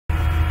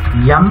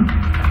m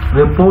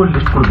repo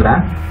list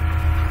கொடுக்குறேன்.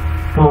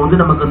 இப்போ வந்து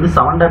நமக்கு வந்து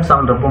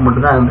 7.7 repo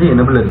மட்டும் தான் வந்து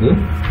enable இருக்கு.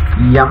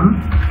 m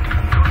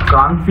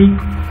config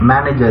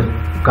manager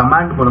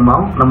கமாண்ட் மூலமா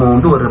நம்ம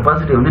வந்து ஒரு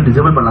ரெபாசிட்டரி வந்து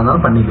டிசேபிள்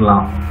பண்ணாலும்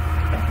பண்ணிக்கலாம்.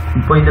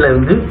 இப்போ இதுல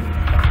வந்து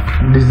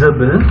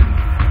disable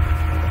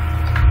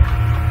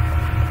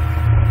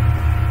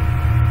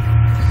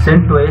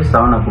CentOS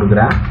 7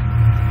 கொடுக்குறேன்.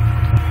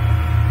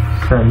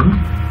 சரி,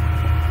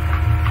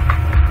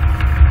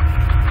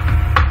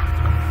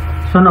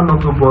 ஸோ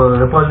நமக்கு இப்போ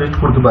ரெபாசிட்டரி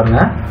லிஸ்ட் கொடுத்து பாருங்க,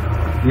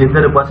 எந்த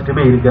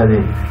ரெபாசிட்டரியுமே இருக்காது.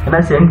 ஏன்னா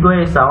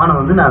CentOS 7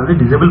 வந்து நான் வந்து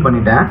டிசேபிள்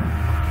பண்ணிட்டேன்.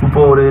 இப்போ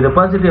ஒரு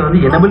ரெபாசிட்டரியை வந்து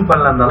எனேபிள்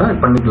பண்ணலாம்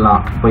இருந்தாலும்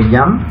பண்ணிக்கலாம். இப்போ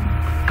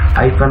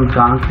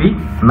m-config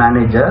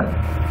manager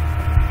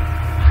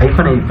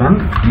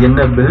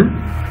 -enable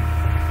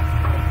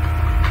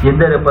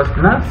எந்த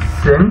ரெபாசிட்டரினா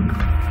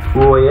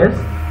CentOS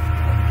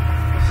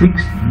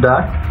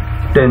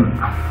 6.10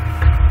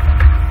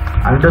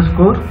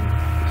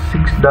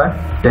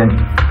 _6.10.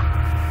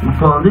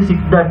 இப்போ வந்து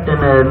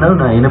 6.10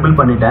 நான் எனேபிள்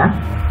பண்ணிட்டேன்.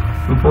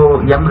 இப்போ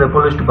m repo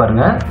list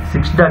பாருங்க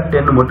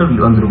 6.10 மட்டும்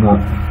வந்திருக்கும்.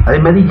 அதே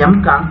மாதிரி m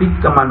config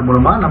கமாண்ட்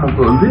மூலமா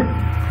நமக்கு வந்து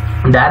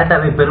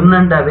டைரக்டாவே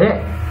பெர்மனன்ட்டாவே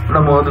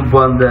நம்ம வந்து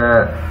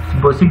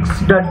இப்போ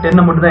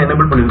 6.10 மட்டும் தான்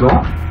எனேபிள் பண்ணிருக்கோம்.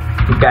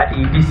 cat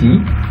etc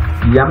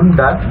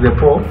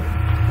m.repo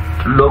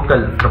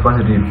local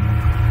repository.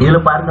 இதுல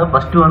பாருங்க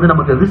ஃபர்ஸ்ட் வந்து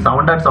நமக்கு வந்து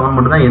 7.7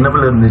 மட்டும் தான்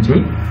எனேபிள் இருந்துச்சு.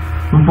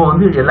 இப்போ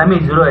வந்து எல்லாமே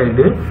 0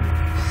 ஆயிட்டு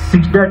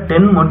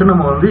 6.10 மட்டும்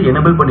நம்ம வந்து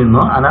எனேபிள்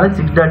பண்ணிருந்தோம். அதனால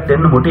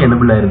 6.10 மட்டும்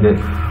எனேபிள் ஆயிருக்கு.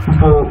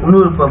 இப்போ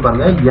இன்னொரு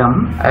பாருங்க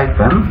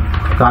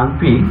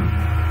m-config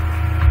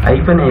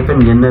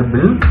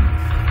 -enable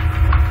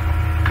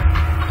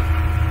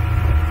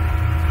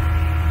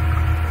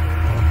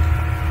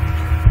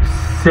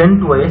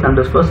CentOS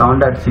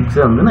 _7.6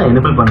 வந்து நான்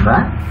எனேபிள்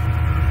பண்றேன்.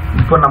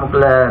 இப்போ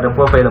நமக்குள்ள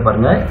ரெப்போ ஃபைல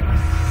பாருங்க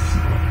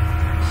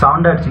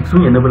 7.6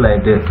 எனேபிள்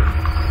ஆயிட்டு.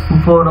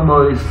 இப்போ நம்ம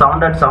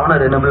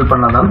 7.7 எனேபிள்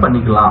பண்ணாதான்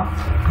பண்ணிக்கலாம்.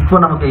 இப்போ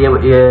நமக்கு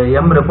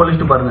m repo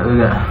list பாருங்க,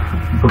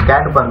 இப்போ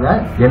cat பாருங்க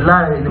எல்லா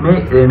இதுமே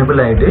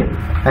எனேபிள் ஆயிட்டு.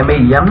 அதே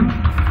m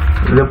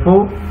repo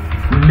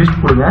list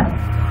கொடுங்க.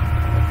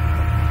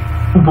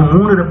 இப்போ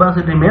 3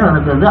 ரெபாசிட்டரியுமே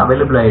நமக்கு வந்து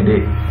அவைலபிள் ஆயிட்டு.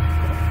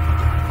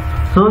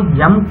 ஸோ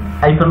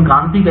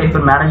m-config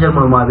manager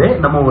மூலமாவே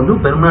நம்ம வந்து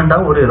பெர்மனண்டா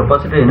ஒரு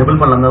ரெபாசிட்டரி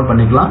எனேபிள் பண்ணலாம்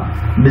பண்ணிக்கலாம்,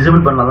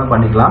 டிசேபிள் பண்ணலாம்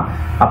பண்ணிக்கலாம்.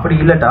 அப்படி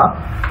இல்லட்டா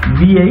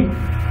vi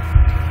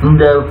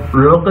இந்த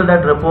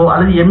local.repo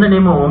அல்லது என்ன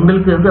நேம்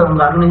உங்களுக்கு வந்து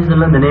உங்க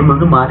ஆர்கனைசேஷன்ல இந்த நேம்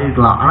வந்து மாறி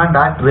இருக்கலாம். ஆனா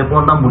 .repo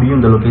தான் முடியும்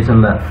இந்த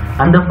லொகேஷன்ல.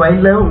 அந்த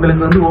ஃபைல்ல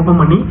உங்களுக்கு வந்து ஓபன்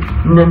பண்ணி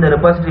இந்த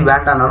ரெபாசிட்டரி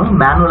வேண்டானாலும்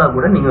மேனுவலா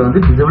கூட நீங்க வந்து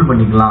டிசேபிள்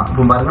பண்ணிக்கலாம்.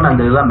 இப்போ பாருங்க நான்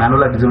இந்த இதெல்லாம்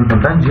மேனுவலா டிசேபிள்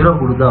பண்றேன். 0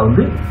 கொடுத்தா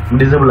வந்து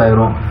டிசேபிள்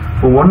ஆயிரும்.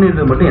 இப்போ 1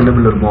 இது மட்டும்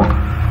எனேபிள் இருக்கும்.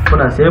 இப்போ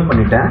நான் சேவ்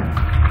பண்ணிட்டேன்.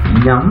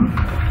 m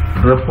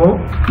repo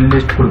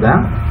list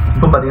கொடுத்தேன்.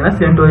 இப்போ பாத்தீங்கன்னா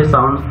CentOS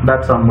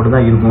 7.7 மட்டும்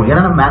தான் இருக்கும்.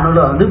 ஏன்னா நான்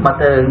மேனுவலா வந்து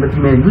மற்ற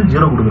எல்லாத்தையுமே வந்து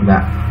 0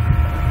 கொடுத்துட்டேன்.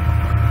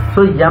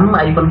 ஸோ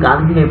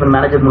m-config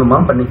manager மூலமா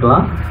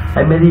பண்ணிக்கலாம்.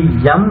 அதுமாரி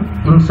m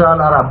install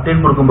or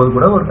அப்டேட் கொடுக்கும்போது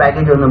கூட ஒரு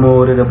பேக்கேஜ் வந்து நம்ம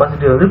ஒரு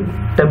ரெபாசிட்டரி வந்து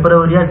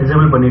டெம்பரவரியா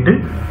டிசேபிள் பண்ணிட்டு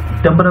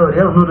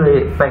டெம்பரவரியா இன்னொரு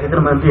பேக்கேஜ்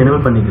நம்ம வந்து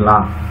எனேபிள்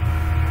பண்ணிக்கலாம்.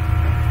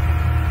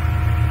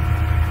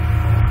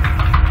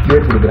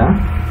 கிளியர் கொடுக்குறேன்.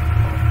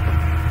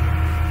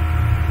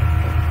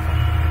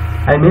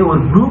 அதுமாரி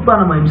ஒரு குரூப்பா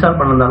நம்ம இன்ஸ்டால்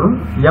பண்ணாலும்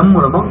m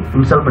மூலமா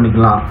இன்ஸ்டால்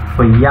பண்ணிக்கலாம்.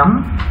 இப்போ m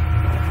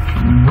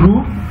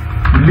group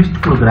list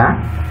கொடுக்குறேன்.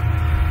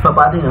 இப்போ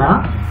பாத்தீங்கன்னா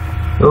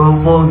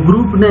இப்போ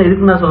குரூப்னு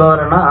எதுக்கு நான் சொல்ல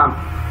வரேன்னா,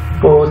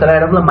 இப்போ சில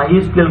இடத்துல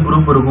MySQL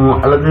குரூப் இருக்கும்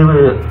அல்லது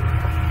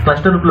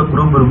கிளஸ்டருக்குள்ள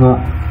குரூப் இருக்கும்.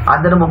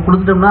 அதை நம்ம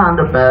கொடுத்துட்டோம்னா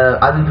அந்த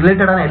அது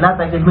ரிலேட்டடான எல்லா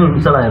பேக்கேஜுமே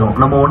இன்ஸ்டால் ஆயிரும்.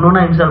 நம்ம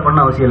ஒன்னொன்னா இன்ஸ்டால் பண்ண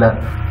அவசியம் இல்லை.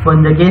 இப்போ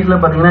இந்த கேஸ்ல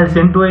பாத்தீங்கன்னா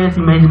CentOS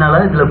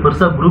இமேஜ்னால இதுல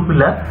பெருசா குரூப்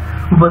இல்லை.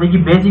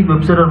 இப்போதைக்கு பேசிக்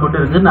வெப் சர்வர்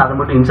மட்டும் இருக்கு. நான் அதை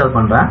மட்டும் இன்ஸ்டால்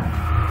பண்றேன்.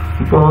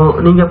 இப்போ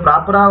நீங்க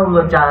ப்ராப்பரா உங்க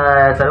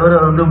சர்வரை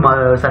வந்து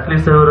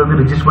சர்க்லிட் சர்வர் வந்து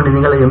ரிஜிஸ்டர்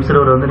பண்ணிருந்தீங்க, அல்லது எம்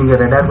சர்வர் வந்து நீங்க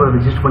ரெட் ஹேட் கூட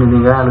ரிஜிஸ்டர்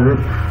பண்ணிருந்தீங்க, அல்லது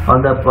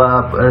அந்த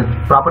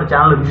ப்ராப்பர்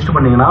சேனல் ரிஜிஸ்டர்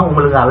பண்ணீங்கன்னா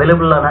உங்களுக்கு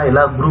அவைலபிளான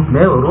எல்லா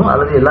குரூப்புமே வரும்,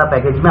 அல்லது எல்லா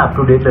பேக்கேஜுமே அப்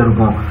டு டேட்ல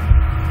இருக்கும்.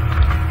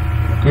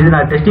 இது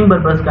நான் டெஸ்டிங்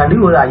பர்பஸ்க்காண்டி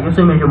ஒரு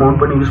ISO இமேஜை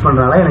மவுண்ட் பண்ணி யூஸ்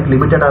பண்றதுனால எனக்கு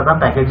லிமிட்டடாக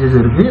தான் பேக்கேஜஸ்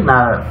இருக்கு.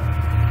 நான்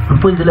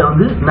இப்போ இதுல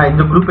வந்து நான்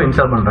இந்த குரூப்பை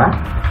இன்ஸ்டால் பண்றேன்.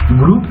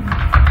 குரூப்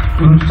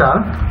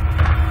இன்ஸ்டால்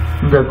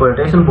இந்த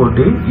கொட்டேஷன்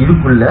போட்டு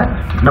இதுக்குள்ள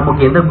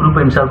நமக்கு எந்த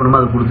குரூப்பை இன்ஸ்டால் பண்ணுமோ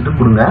அதை கொடுத்துட்டு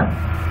கொடுங்க,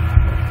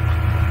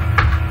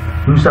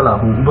 இன்ஸ்டால்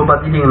ஆகும். இப்போ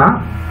பார்த்துட்டீங்கன்னா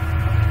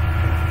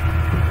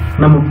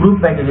நம்ம குரூப்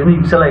பேக்கேஜ் வந்து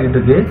இன்ஸ்டால் ஆகிட்டு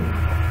இருக்கு.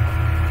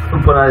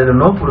 இப்போ நான்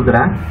இதில் நோ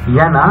கொடுக்குறேன்.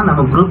 ஏன்னா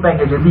நம்ம குரூப்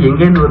பேக்கேஜ் வந்து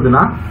எங்கேருந்து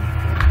வருதுன்னா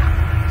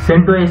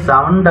CentOS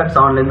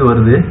 7.7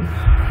 வருது.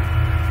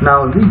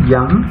 நான் வந்து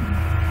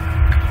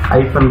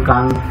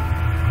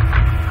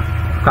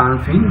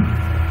m-config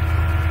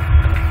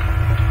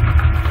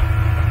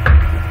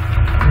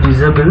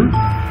disable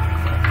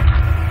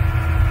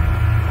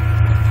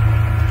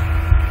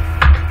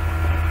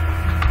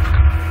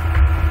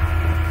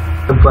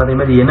இப்போ அதே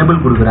மாதிரி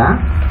எனேபிள் கொடுக்குறேன்.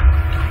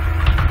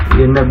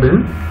 எனேபிள்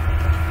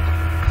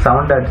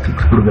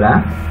 7.6 கொடுக்குறேன்.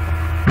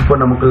 இப்போ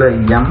நமக்குள்ள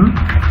m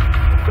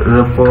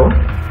repo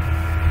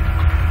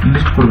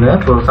லிஸ்ட் கொடுங்க.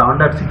 இப்போ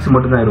 7.6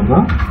 மட்டும் தான்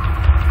இருக்கும்.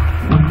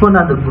 இப்போ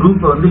நான் அந்த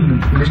குரூப்பை வந்து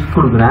லிஸ்ட்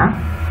கொடுக்குறேன்.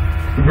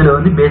 இதில்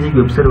வந்து பேசிக்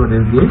வெப் சர்வர்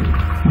இருக்குது.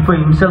 இப்போ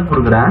இன்ஸ்டால்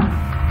கொடுக்குறேன்.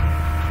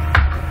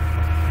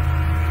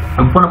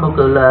 இப்போ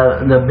நமக்கு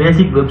இந்த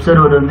பேசிக் வெப்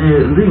சர்வர் வந்து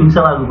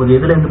இன்ஸ்டால் ஆக போகுது.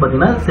 எதுலேருந்து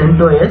பார்த்தீங்கன்னா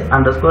CentOS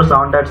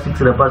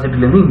 _7.6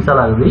 ரெபாசிட்டரிலேருந்து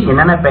இன்ஸ்டால் ஆகுது.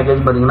 என்னென்ன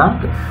பேக்கேஜ் பார்த்தீங்கன்னா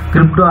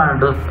கிரிப்டோ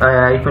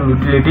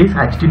 -utilities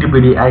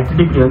HTTPD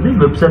வந்து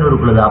வெப்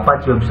சர்வருக்குள்ளது,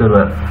 அப்பாச்சி வெப்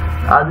சர்வர்.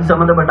 அது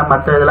சம்மந்தப்பட்ட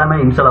மற்ற இதெல்லாமே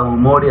இன்ஸ்டால் ஆகும்.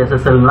 மோடி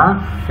SSLனா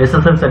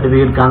SSL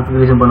சர்டிஃபிகேட்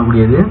கான்ஃபிகரேஷன்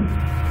பண்ணக்கூடியது.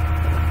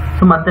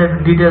 ஸோ மற்ற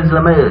டீட்டெயில்ஸ்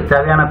எல்லாமே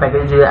தேவையான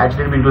பேக்கேஜ்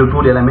HTTP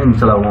டூல் எல்லாமே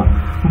இன்ஸ்டால் ஆகும்.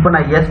 இப்போ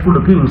நான் எஸ்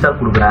கொடுத்து இன்ஸ்டால்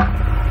கொடுக்குறேன்.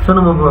 ஸோ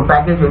நம்ம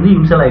பேக்கேஜ் வந்து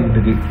இன்ஸ்டால் ஆகிட்டு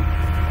இருக்கு.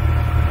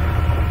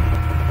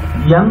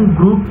 எம்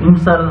குரூப்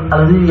இன்ஸ்டால்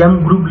அல்லது எம்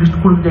குரூப் லிஸ்ட்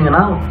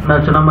கொடுத்துட்டீங்கன்னா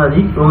நான் சொன்ன மாதிரி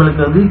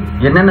உங்களுக்கு வந்து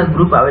என்னென்ன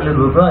குரூப்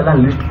அவைலபிள் இருக்கோ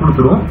அதெல்லாம் லிஸ்ட்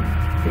கொடுத்துரும்.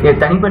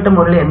 தனிப்பட்ட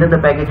முறையில் எந்தெந்த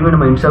பேக்கேஜுமே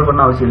நம்ம இன்ஸ்டால்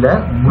பண்ண அவசியம் இல்லை,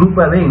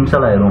 குரூப்பாகவே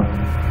இன்ஸ்டால் ஆயிரும்.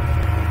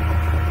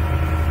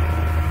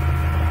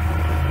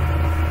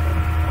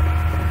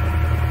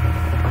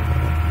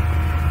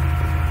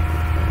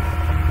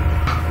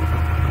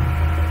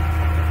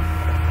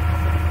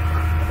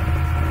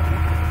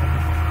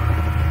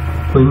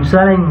 இப்போ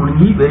இன்ஸ்டாலிங்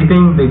முடிஞ்சு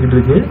வெரிஃபைங் போய்கிட்டு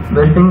இருக்கு.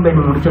 வெரிஃபைங்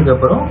பண்ணி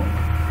முடிச்சதுக்கப்புறம்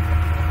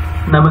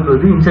நமக்கு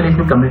வந்து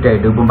இன்ஸ்டாலேஷன் கம்ப்ளீட்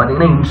ஆகிட்டு. இப்போ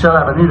பார்த்தீங்கன்னா இன்ஸ்டால்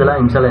ஆனது இதெல்லாம்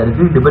இன்ஸ்டால்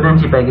ஆகிருக்கு.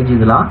 டிபெண்டன்சி பேக்கேஜ்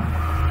இதெல்லாம்.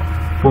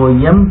 இப்போது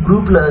எம்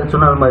குரூப்பில்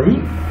சொன்ன மாதிரி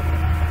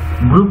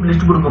குரூப்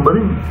லிஸ்ட் கொடுக்கும்போது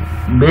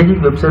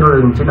பேசிக் வெப் சர்வர்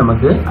இருந்துச்சு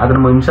நமக்கு. அதை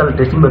நம்ம இன்ஸ்டால்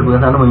டெஸ்டிங்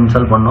பர்பஸ் தான் நம்ம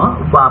இன்ஸ்டால் பண்ணோம்.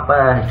 இப்போ அப்போ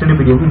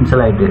HTTPD வந்து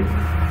இன்ஸ்டால் ஆகிட்டு.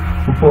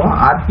 இப்போது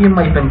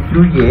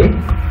RPM-QA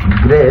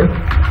grep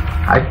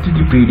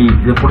HTTPD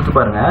இதை கொடுத்து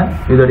பாருங்கள்.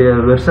 இதோடைய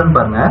வெர்ஷன்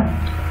பாருங்கள்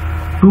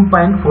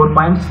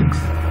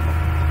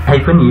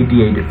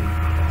 2.4.6-88.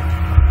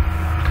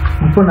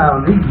 இப்போ நான்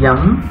வந்து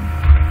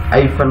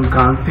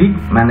m-config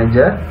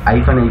manager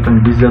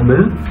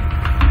 -disable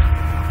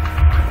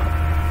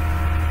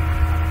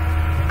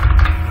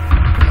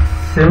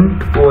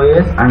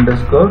CentOS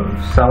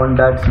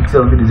 _7.6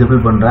 வந்து டிசேபிள்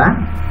பண்ணுறேன்.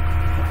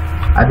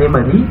 அதே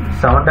மாதிரி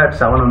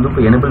 7.7 வந்து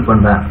இப்போ எனேபிள்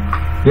பண்ணுறேன்.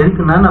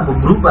 எதுக்குன்னா நம்ம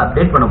குரூப்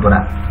அப்டேட் பண்ண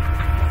போகிறேன்.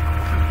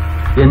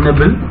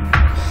 enable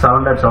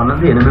 7.7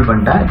 வந்து எனேபிள்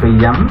பண்ணிட்டேன். இப்போ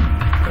எம்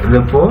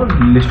ரெப்போ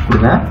லிஸ்ட்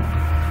கொடுங்க.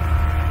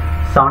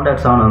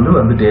 7.7 வந்து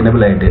வந்துட்டு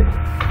எனேபிள் ஆகிட்டு.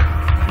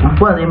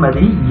 இப்போ அதே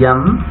மாதிரி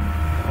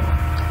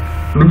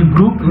மீதி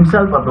குரூப்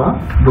இன்ஸ்டால் பார்த்தோம்.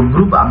 இப்போ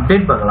குரூப்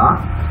அப்டேட் பார்க்கலாம்.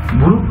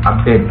 குரூப்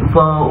அப்டேட்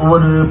இப்போ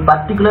ஒரு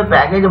பர்டிகுலர்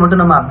பேக்கேஜை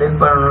மட்டும் நம்ம அப்டேட்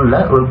பண்ணணும்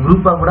இல்லை, ஒரு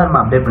குரூப்பாக கூட நம்ம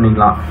அப்டேட்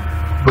பண்ணிக்கலாம்.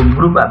 இப்போ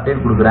குரூப்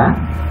அப்டேட் கொடுக்குறேன்.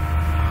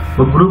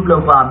 இப்போ குரூப்பில்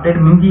இப்போ அப்டேட்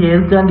மிந்தி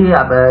எதுக்காண்டி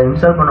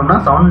இன்ஸ்டால் பண்ணோம்னா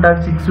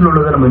 7.6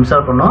 உள்ளதை நம்ம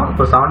இன்ஸ்டால் பண்ணோம்.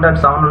 இப்போ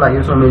 7.7 உள்ள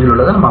ISO இமேஜில்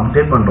உள்ளதை நம்ம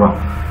அப்டேட் பண்ணுறோம்.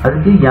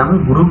 அதுக்கு எம்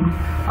குரூப்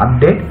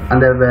அப்டேட்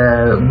அந்த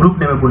குரூப்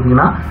நேமை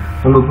கொடுத்தீங்கன்னா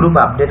உங்கள் குரூப்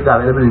அப்டேட்டுக்கு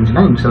அவைலபிள்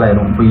இருந்துச்சுன்னா இன்ஸ்டால்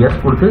ஆயிரும். இப்போ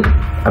எஸ் கொடுத்து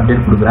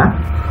அப்டேட் கொடுக்குறேன்.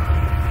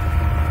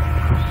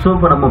 ஸோ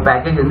இப்போ நம்ம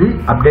பேக்கேஜ் வந்து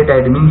அப்டேட்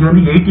ஆகிட்டு. மிந்தி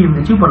வந்து 80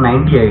 இருந்துச்சு, இப்போ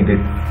 90 ஆகிட்டு.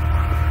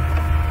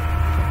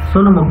 ஸோ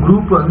நம்ம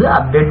குரூப் வந்து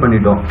அப்டேட்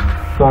பண்ணிட்டோம்.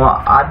 இப்போ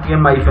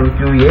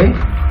RPM-QA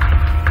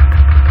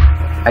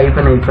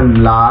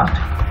 -last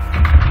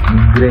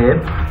grep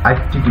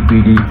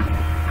HTTPD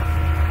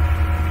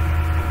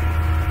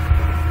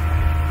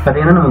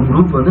பார்த்தீங்கன்னா நம்ம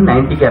குரூப் வந்து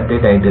 90க்கு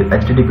அப்டேட் ஆகிட்டு.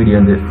 HTTPD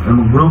வந்து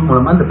நம்ம குரூப்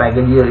மூலமாக இந்த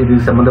பேக்கேஜ் இது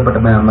சம்மந்தப்பட்ட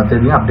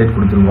மற்றதையும் அப்டேட்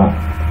கொடுத்துருவோம்.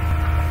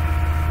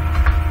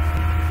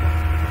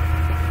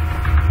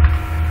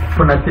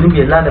 இப்போ நான் திரும்பி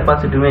எல்லா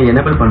டெபாசிட்டுமே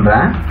எனேபிள்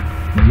பண்ணுறேன்.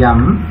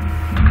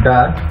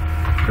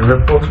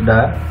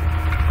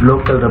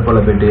 m.repos.local repoல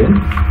போய்ட்டு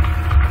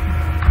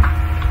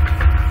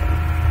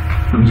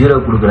 0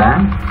 கொடுக்குறேன்.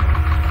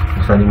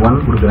 சாரி 1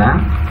 கொடுக்குறேன்.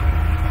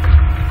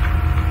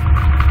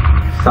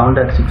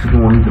 7.6க்கு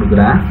 1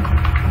 கொடுக்குறேன்.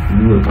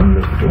 இது 1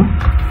 இருக்கட்டும்.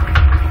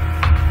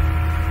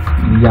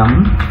 m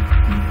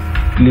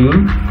clean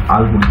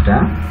all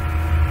கொடுத்துட்டேன்.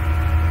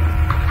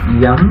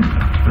 m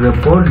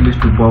repo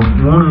list இப்போ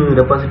 3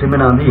 ரெபாசிட்டரியுமே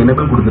நான் வந்து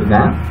எனேபிள்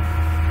கொடுத்துருக்கேன்.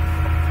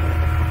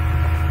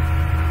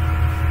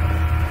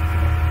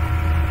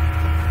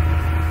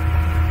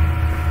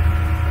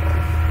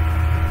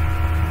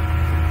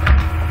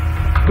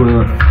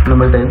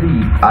 நம்மள்ட்ட வந்து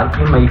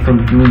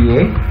RPM-QA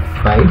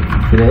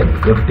grep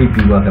FTP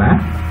பார்க்குறேன்.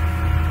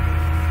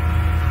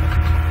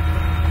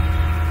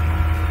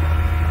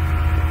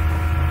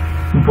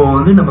 இப்போ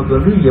வந்து நமக்கு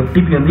வந்து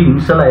FTP வந்து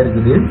இன்ஸ்டால்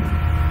ஆகிருக்குது.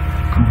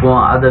 இப்போ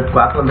அதை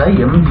பார்க்கல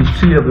எம்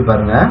ஹிஸ்ட்ரியில் போய்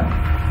பாருங்கள்.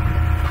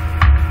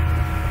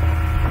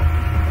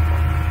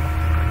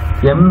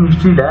 எம்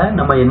ஹிஸ்ட்ரியில்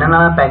நம்ம என்னென்ன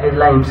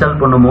பேக்கேஜ்லாம்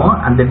இன்ஸ்டால் பண்ணோமோ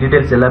அந்த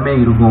டீட்டெயில்ஸ் எல்லாமே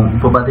இருக்கும்.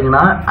 இப்போ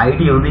பார்த்தீங்கன்னா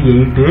ஐடி வந்து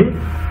 8,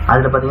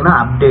 அதில் பார்த்தீங்கன்னா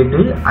அப்டேட்டு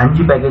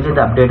 5 பேக்கேஜ்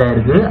இந்த அப்டேட்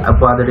ஆகிருக்கு.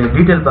 அப்போ அதோடைய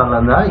டீட்டெயில்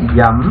பார்க்கலாம் தான்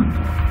எம்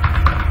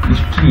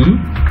ஹிஸ்ட்ரி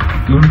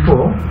info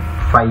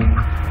 5.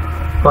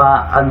 இப்போ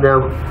அந்த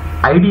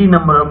ஐடி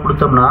நம்பரை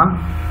கொடுத்தோம்னா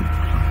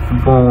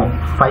இப்போ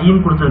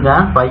 5ன்னு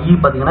கொடுத்துருக்கேன். 5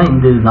 பார்த்தீங்கன்னா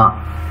இந்த இதுதான்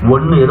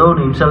 1 ஏதோ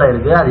ஒன்று இன்ஸ்டால்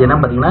ஆகிருக்கு. அது என்ன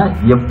பார்த்தீங்கன்னா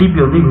FTP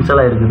வந்து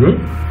இன்ஸ்டால் ஆகிருக்குது.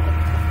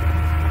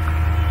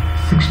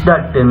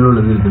 6.10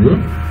 உள்ளது இருக்குது.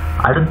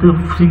 அடுத்து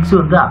 6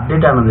 வந்து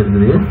அப்டேட் ஆனது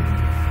இருக்குது.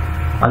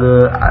 அது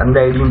அந்த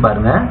ஐடியும்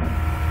பாருங்கள்.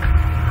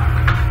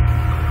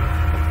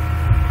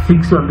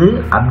 6 வந்து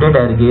அப்டேட்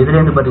ஆயிருக்கு.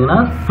 எதுலேருந்து பார்த்தீங்கன்னா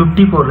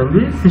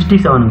 54லேருந்து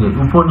 67க்கு.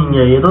 இப்போ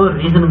நீங்கள் ஏதோ ஒரு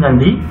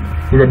ரீசனுக்காண்டி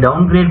இதை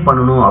டவுன்கிரேட்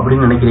பண்ணணும்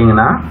அப்படின்னு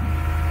நினைக்கிறீங்கன்னா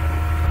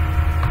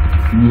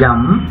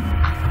எம்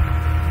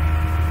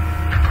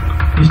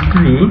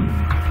ஹிஸ்டரி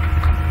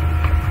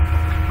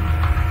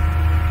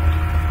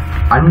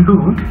undo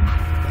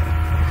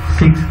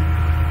 6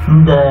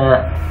 இந்த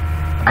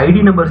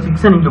ஐடி நம்பர்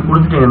 6 நீங்கள்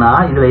கொடுத்துட்டீங்கன்னா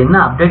இதில் என்ன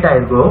அப்டேட்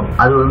ஆயிருக்கோ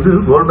அது வந்து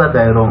ரோல் பேக்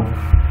ஆயிரும்.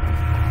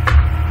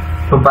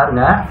 இப்போ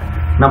பாருங்க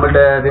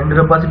நம்மள்ட்ட 2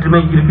 ரெபாசிட்டரியுமே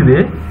இருக்குது.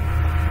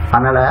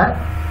 அதனால்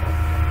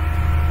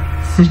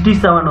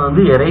 67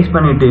 வந்து எரேஸ்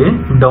பண்ணிவிட்டு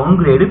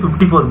டவுன்கிரேடு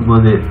 54க்கு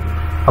போகுது.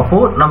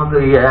 அப்போது நமக்கு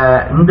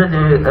இந்த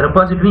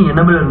ரெபாசிட்டரி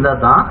எனபிள்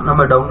இருந்தால் தான்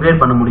நம்ம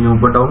டவுன்கிரேட் பண்ண முடியும்.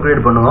 இப்போ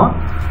டவுன்கிரேட் பண்ணுவோம்.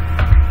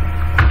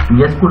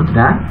 எஸ்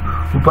கொடுத்துட்டேன்.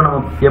 இப்போ நம்ம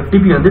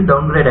FTP வந்து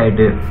டவுன்கிரேட்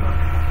ஆகிட்டு.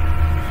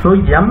 ஸோ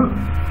எம்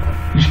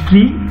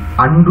ஹிஸ்ட்ரி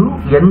அண்டு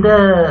எந்த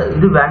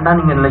இது வேண்டாம்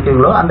நீங்கள்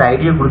நினைக்கிறீங்களோ அந்த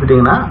ஐடியா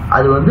கொடுத்துட்டீங்கன்னா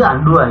அது வந்து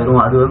அண்டு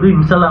ஆயிரும். அது வந்து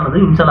இன்ஸ்டால் ஆனது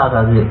இன்ஸ்டால்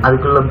ஆகாது,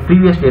 அதுக்குள்ள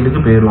ப்ரீவியஸ்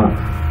ஸ்டேட்டுக்கு போயிடும்.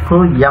 ஸோ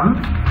எம்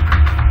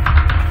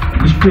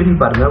ஹிஸ்டரி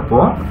பாருங்க. இப்போ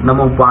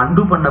நம்ம இப்போ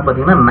அண்டு பண்ண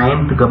பார்த்தீங்கன்னா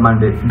 9th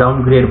கமாண்டு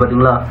டவுன்கிரேட்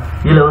பார்த்தீங்களா.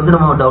 இதில் வந்து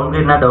நம்ம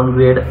டவுன்கிரேட்னா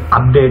டவுன்கிரேட்,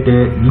 அப்டேட்டு,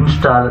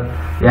 இன்ஸ்டால்,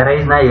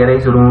 எரேஸ்னா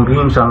எரேஸ் வரும்,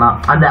 ரீஇன்ஸ்டால்லாம்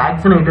அந்த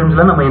ஆக்ஷன்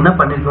ஐட்டம்ஸ்லாம் நம்ம என்ன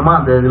பண்ணியிருக்கோமோ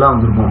அந்த இதெல்லாம்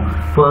வந்திருக்கும்.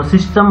 இப்போ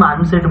சிஸ்டம்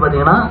அன்செட்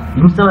பார்த்தீங்கன்னா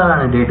இன்ஸ்டால்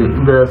ஆன டேட்டு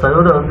இந்த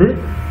சர்வர் வந்து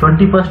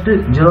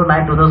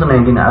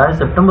 21/09/2019 அதாவது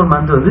செப்டம்பர்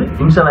மந்த் வந்து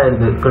இன்ஸ்டால்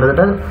ஆயிருக்கு.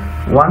 கிட்டத்தட்ட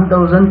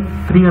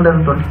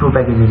 1322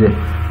 பேக்கேஜஸ்.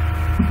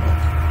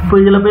 இப்போ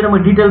இதில் போய்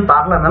நம்ம டீட்டெயில்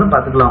பார்க்கலாம்னாலும்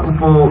பார்த்துக்கலாம்.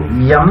 இப்போ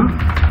எம்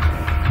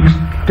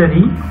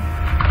ஹிஸ்டரி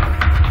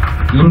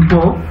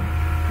இன்ஃபோ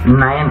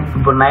 9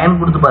 இப்போ 9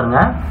 கொடுத்து பாருங்க.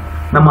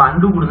 நம்ம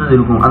அண்டு கொடுத்தது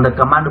இருக்கும் அந்த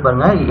கமாண்ட்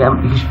பாருங்க. எம்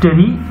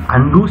ஹிஸ்டரி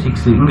அண்டு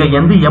 6 இங்கே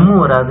எந்த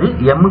எம்மும் வராது.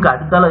 எம்முக்கு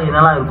அடுத்தால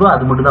என்னெல்லாம் இருக்கோ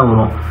அது மட்டும் தான்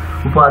வரும்.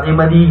 இப்போ அதே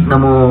மாதிரி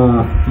நம்ம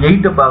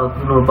 8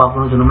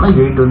 பார்க்கணும்னு சொன்னோம்னா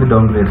 8 வந்து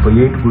டவுன்கிரேட். இப்போ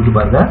 8 கொடுத்து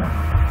பாருங்க.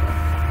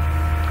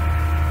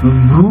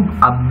 குரூப்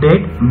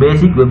அப்டேட்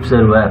பேசிக் வெப்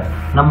சர்வர்.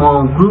 நம்ம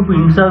குரூப்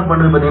இன்ஸ்டால்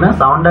பண்ணுறது பார்த்தீங்கன்னா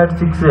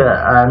 7.6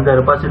 அந்த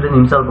ரெபாசிட்டரி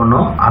இன்ஸ்டால்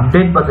பண்ணோம்.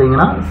 அப்டேட்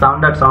பார்த்தீங்கன்னா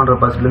 7.7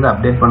 ரெபாசிட்டரிலேருந்து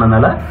அப்டேட்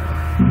பண்ணனால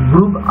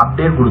குரூப்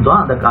அப்டேட் கொடுத்தோம்.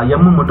 அந்த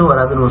எம் மட்டும்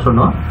வராதுன்னு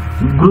சொன்னோம்.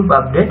 குரூப்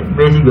அப்டேட்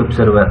பேசிக் web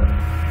server.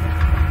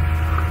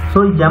 So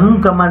M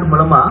command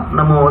மூலமாக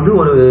நம்ம வந்து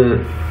ஒரு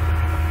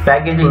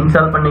பேக்கேஜை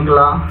இன்ஸ்டால்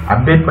பண்ணிக்கலாம்,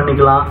 அப்டேட்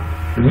பண்ணிக்கலாம்,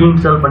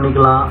 ரீஇன்ஸ்டால்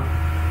பண்ணிக்கலாம்,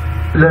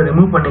 இல்லை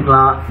ரிமூவ்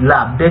பண்ணிக்கலாம், இல்லை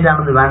அப்டேட்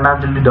ஆனது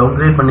வேண்டாம்னு சொல்லிட்டு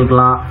டவுன்கிரேட்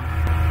பண்ணிக்கலாம்.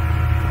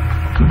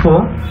 இப்போ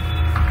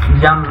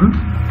எம்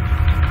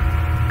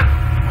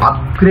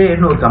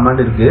அப்கிரேட்னு ஒரு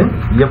கமாண்ட் இருக்கு.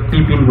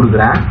 FTPன்னு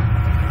கொடுக்குறேன்.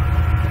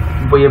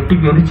 இப்போ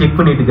FTP வந்து செக்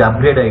பண்ணிட்டு இருக்கு,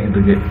 அப்கிரேட் ஆகிட்டு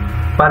இருக்கு.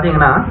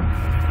 பார்த்தீங்கன்னா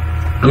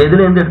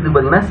எதுலேருந்து எடுத்து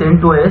பார்த்தீங்கன்னா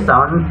CentOS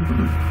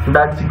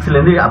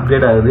 7.6லேருந்து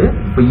அப்கிரேட் ஆகுது.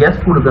 இப்போ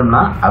எஸ்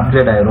கொடுத்தோம்னா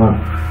அப்கிரேட் ஆயிரும்.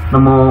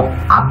 நம்ம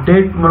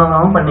அப்டேட்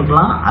மூலமாகவும்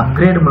பண்ணிக்கலாம்,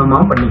 அப்கிரேட்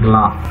மூலமாகவும்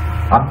பண்ணிக்கலாம்.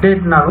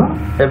 அப்டேட்னாலும்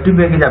FTP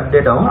பேக்கேஜ்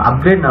அப்டேட் ஆகும்,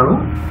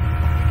 அப்கிரேட்னாலும்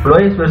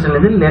லோயஸ்ட்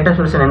வெர்ஷன்லேருந்து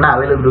லேட்டஸ்ட் வெர்ஷன் என்ன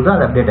அவைலபிள் இருக்கோ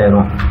அது அப்டேட்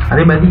ஆயிரும்.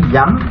 அதே மாதிரி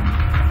எம்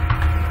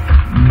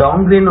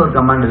டவுன்கிரேட்னு ஒரு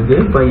கமாண்ட்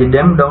இருக்குது. இப்போ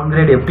எம்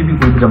டவுன்கிரேட் FTP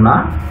கொடுத்துட்டோம்னா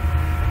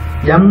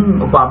எம்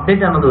இப்போ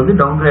அப்டேட் ஆனது வந்து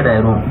டவுன்கிரேட்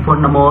ஆயிரும். இப்போ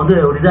நம்ம வந்து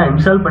ஒரு இதாக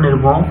இன்ஸ்டால்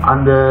பண்ணியிருப்போம்,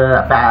 அந்த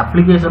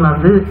அப்ளிகேஷன்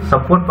வந்து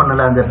சப்போர்ட்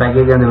பண்ணலை அந்த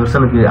பேக்கேஜ் அந்த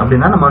வெர்ஷனுக்கு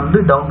அப்படின்னா நம்ம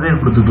வந்து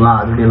டவுன்கிரேட் கொடுத்துக்கலாம்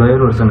அதோடைய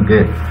லோயர் வெர்ஷனுக்கு.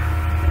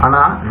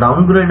 ஆனால்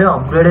டவுன்கிரேடு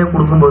அப்கிரேடே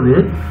கொடுக்கும்போது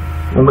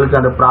உங்களுக்கு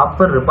அந்த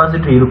ப்ராப்பர்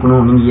ரெபாசிட்டரி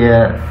இருக்கணும்.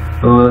 நீங்கள்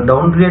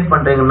டவுன்கிரேட்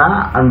பண்ணுறீங்கன்னா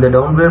அந்த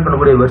டவுன்கிரேட்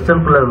பண்ணக்கூடிய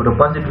வெர்ஷனுக்குள்ள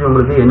ரெபாசிட்டரி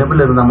உங்களுக்கு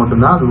எனபிள் இருந்தால்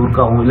மட்டும்தான் அது ஒர்க்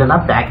ஆகும். இல்லைனா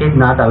பேக்கேஜ்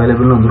நாட்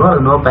அவைலபிள்னு வந்துடும்.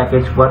 அது நோ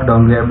பேக்கேஜ் ஃபார்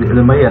டவுன்கிரேட்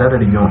இது மாதிரி எரர்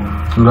அடிக்கும்,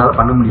 உங்களால்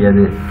பண்ண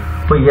முடியாது.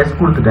 இப்போ எஸ்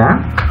கொடுத்துட்டேன்.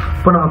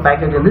 இப்போ நம்ம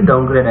பேக்கேஜ் வந்து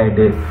டவுன்கிரேட்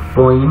ஆகிட்டு.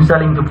 இப்போ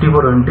இன்ஸ்டாலிங்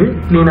 54 வந்துட்டு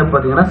க்ளீனப்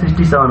பார்த்தீங்கன்னா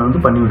 67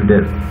 வந்து பண்ணி விட்டுட்டு.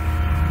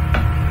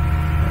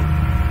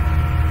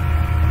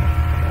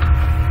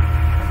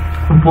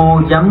 இப்போ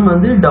எம்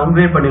வந்து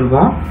டவுன்கிரேட்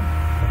பண்ணியிருக்கோம்.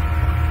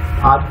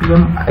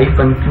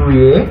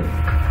 RPM-QA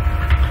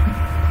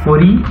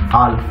கொரி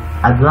ஆல்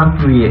அதுதான்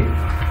QA.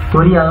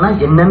 கொரி ஆல்னா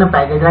என்னென்ன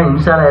பேக்கேஜ்லாம்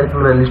இன்ஸ்டால்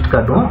ஆயிருக்குங்கிற லிஸ்ட்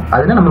காட்டும்.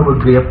 அதில் நம்ம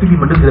ஒரு FTP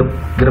மட்டும்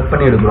கிரப்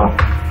பண்ணி எடுக்கிறோம்.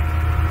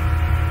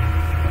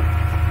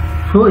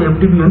 ஸோ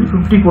FTP வந்து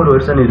 54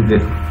 வெர்ஷன் இருக்கு.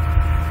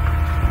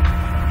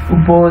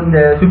 இப்போ இந்த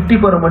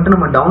 54 மட்டும்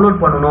நம்ம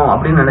டவுன்லோட் பண்ணணும்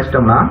அப்படின்னு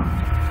நினைச்சிட்டோம்னா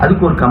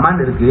அதுக்கு ஒரு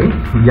கமாண்ட் இருக்கு.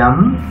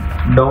 எம்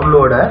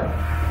டவுன்லோடர்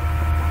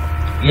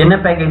என்ன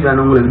பேக்கேஜ்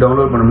வேணும் உங்களுக்கு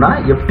டவுன்லோட் பண்ணணும்னா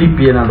FTP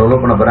நான்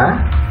டவுன்லோட் பண்ண போகிறேன்.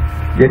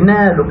 என்ன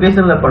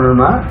லொக்கேஷனில்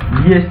பண்ணணும்னா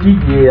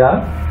DSTJR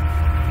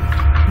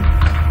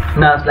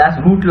நான்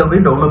 /rootல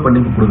போய் டவுன்லோட் பண்ணி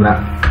கொடுக்குறேன்.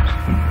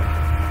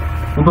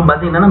 இப்போ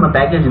பார்த்தீங்கன்னா நம்ம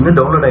பேக்கேஜ் வந்து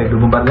டவுன்லோட் ஆகிட்டு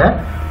இருக்கும் பாருங்க.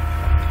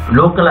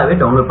 லோக்கலாகவே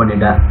டவுன்லோட்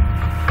பண்ணிட்டேன்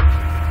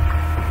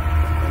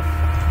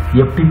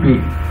FTP.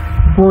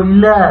 இப்போ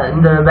இல்லை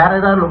இந்த வேற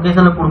ஏதாவது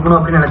லொக்கேஷனில் கொடுக்கணும்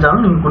அப்படின்னு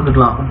நினைச்சாலும் நீங்கள்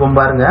கொடுத்துக்கலாம். இப்போ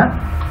பாருங்க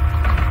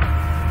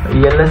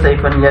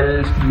ls-l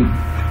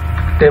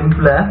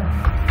டெம்ப்ல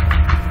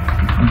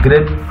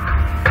கிரெப்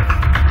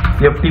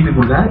FTP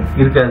கொடுங்க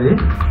இருக்காது.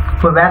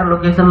 இப்போ வேற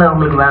லொக்கேஷனில்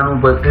உங்களுக்கு வேணும்.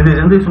 இப்போ இது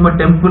வந்து சும்மா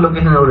டெம்பிள்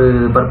லொக்கேஷன் ஒரு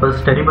பர்பஸ்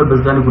ஸ்டடி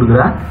பர்பஸ் தான்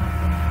கொடுக்குறேன்.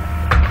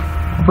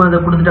 இப்போ இதை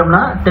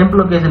கொடுத்துட்டோம்னா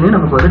டெம்பிள் லொக்கேஷன்லையும்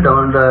நமக்கு வந்து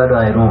டவுன்லோட்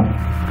ஆயிரும்.